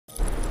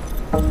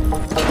I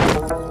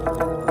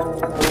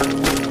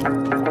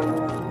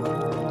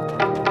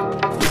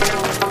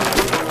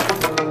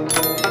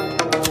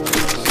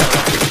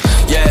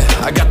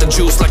got the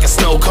juice like a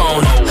snow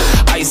cone.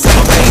 Ice in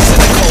my veins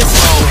and a cold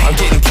flow. I'm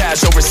getting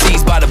cash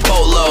overseas by the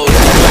boatload.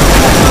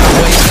 My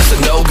way, that's a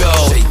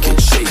no-go.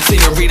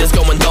 Senoritas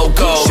going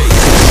loco.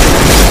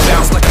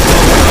 Bounce like a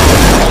go-go.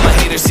 All my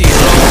haters see it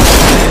low.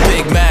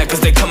 Big mad cause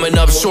they coming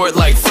up short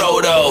like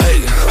Frodo.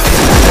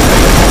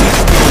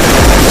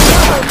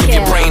 Give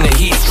your brain a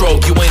heat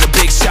stroke. You ain't a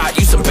big shot,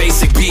 you some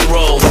basic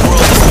B-roll. The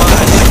world is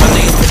mine, my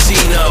name's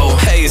Pacino.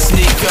 Hey, it's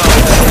Nico.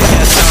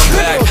 Yes, I'm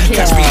back.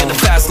 Catch me in the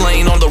fast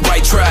lane on the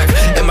right track.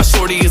 And my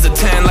shorty is a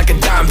 10 like a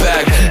dime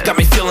bag. Got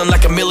me feeling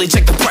like a millie,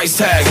 check the price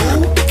tag.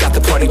 Got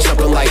the party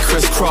jumping like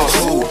crisscross.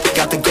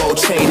 Got the gold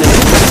chain and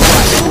the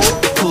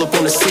wristwatch. Pull up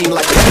on the scene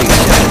like a big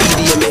shot.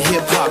 EDM and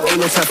hip-hop,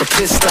 ain't no time for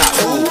piss stop.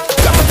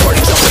 Got the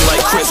party jumping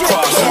like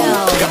crisscross.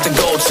 Got the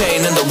gold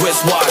chain and the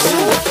wristwatch.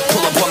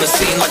 Pull up on the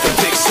scene like a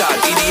big shot.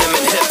 EDM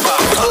and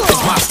hip-hop,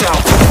 it's my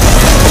style.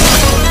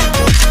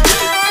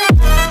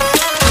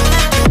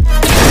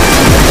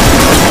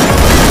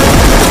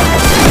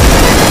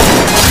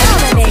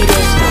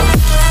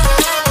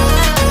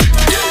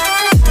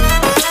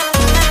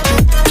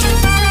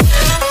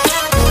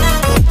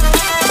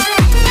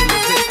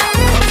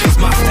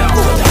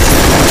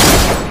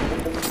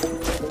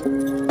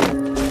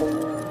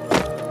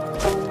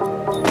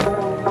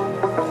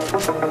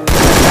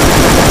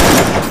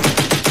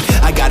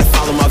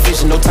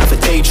 No time for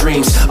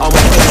daydreams. All my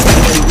friends get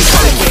money, we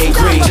call it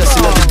gangrene. Just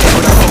another day,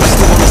 but I'm always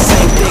doing the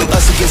same thing.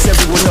 Us against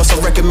everyone else, I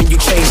recommend you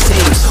change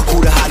teams.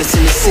 Who the hottest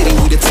in the city?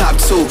 We the top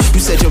two.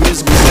 You said your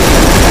music was good.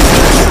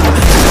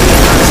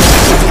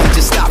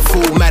 Just stop,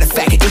 fool. Matter of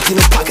fact, empty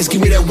the pockets,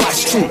 give me that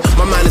watch too.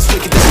 My mind is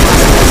wicked, that's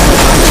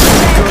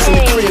my girls in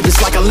the crib,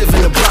 it's like I live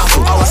in a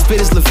brothel. All I spit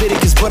is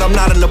Leviticus, but I'm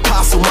not an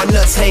apostle. My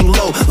nuts hang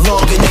low,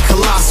 long and they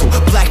colossal.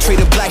 Black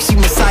trader, black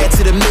sheep, messiah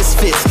to the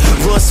misfits.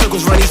 Run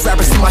circles, run these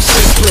rappers to my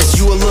shit splits.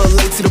 You a little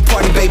late to the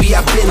party, baby,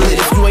 I've been lit.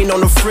 If you ain't on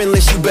the friend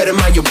list, you better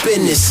mind your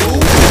business.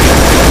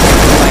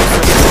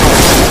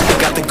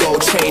 Got the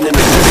gold chain and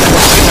the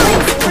wristwatch.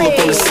 Pull up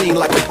on the scene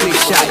like a big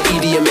shot.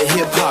 EDM and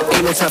hip-hop,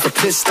 ain't no time for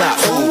piss stop.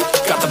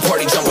 Got the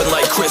party jumping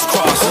like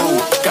crisscross.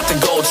 Got the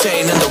gold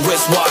chain and the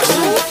wristwatch.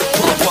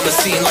 Pull up on the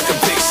scene like a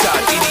big shot.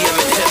 EDM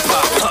and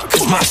hip-hop,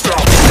 it's my style.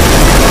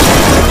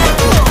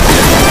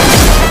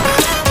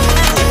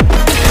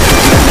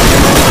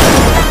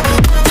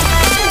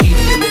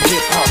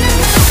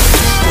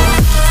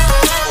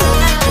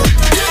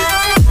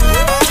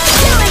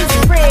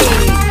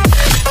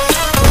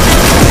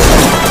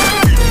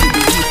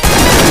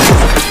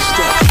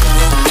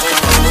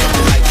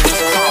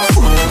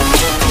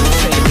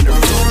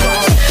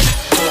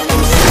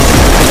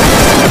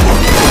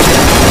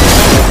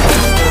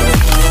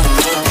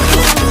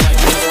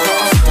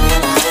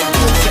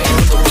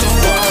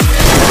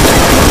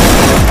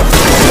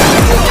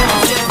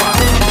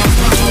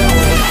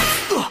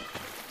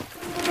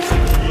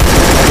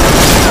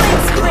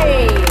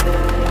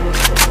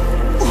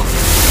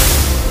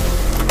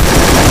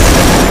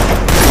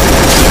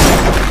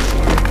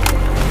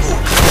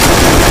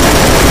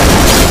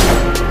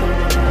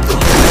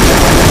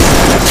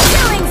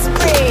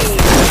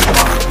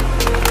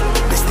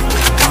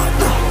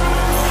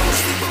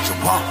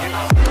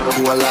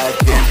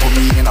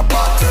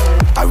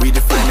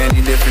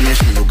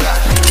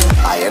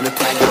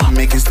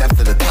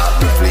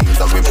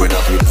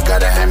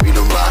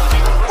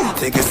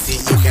 Take a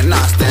seat, you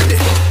cannot stand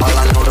it. All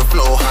I know, the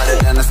flow harder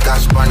than a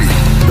scotch bunny.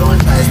 Don't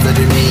try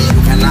studying me,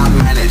 you cannot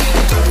manage.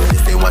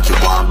 This ain't what you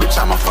want, bitch,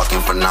 I'm a fucking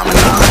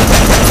phenomenon.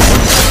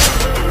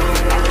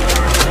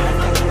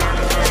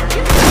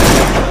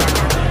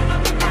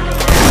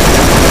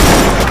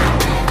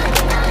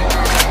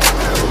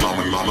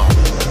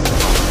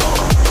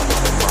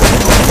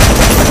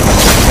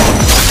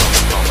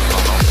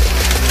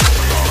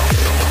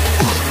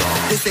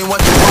 This ain't what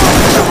you want,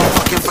 bitch, I'm a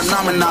fucking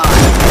phenomenon.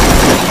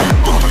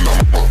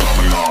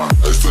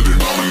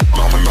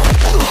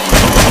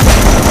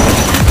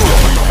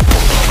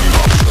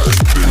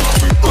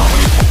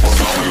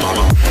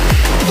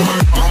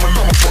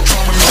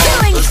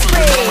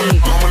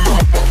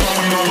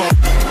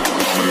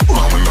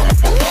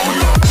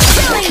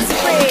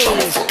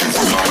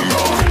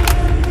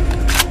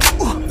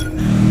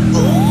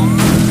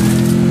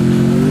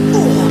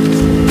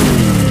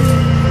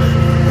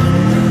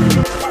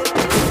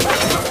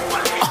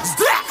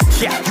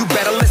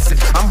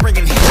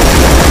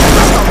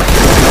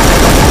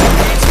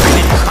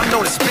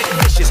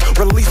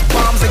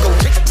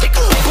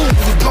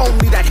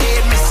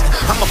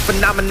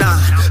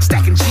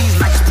 Stacking cheese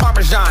like it's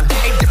Parmesan.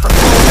 8 different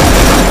flows.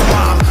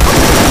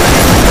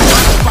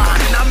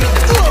 I'm in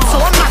the so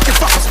I'm not your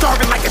fucking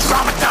starving like a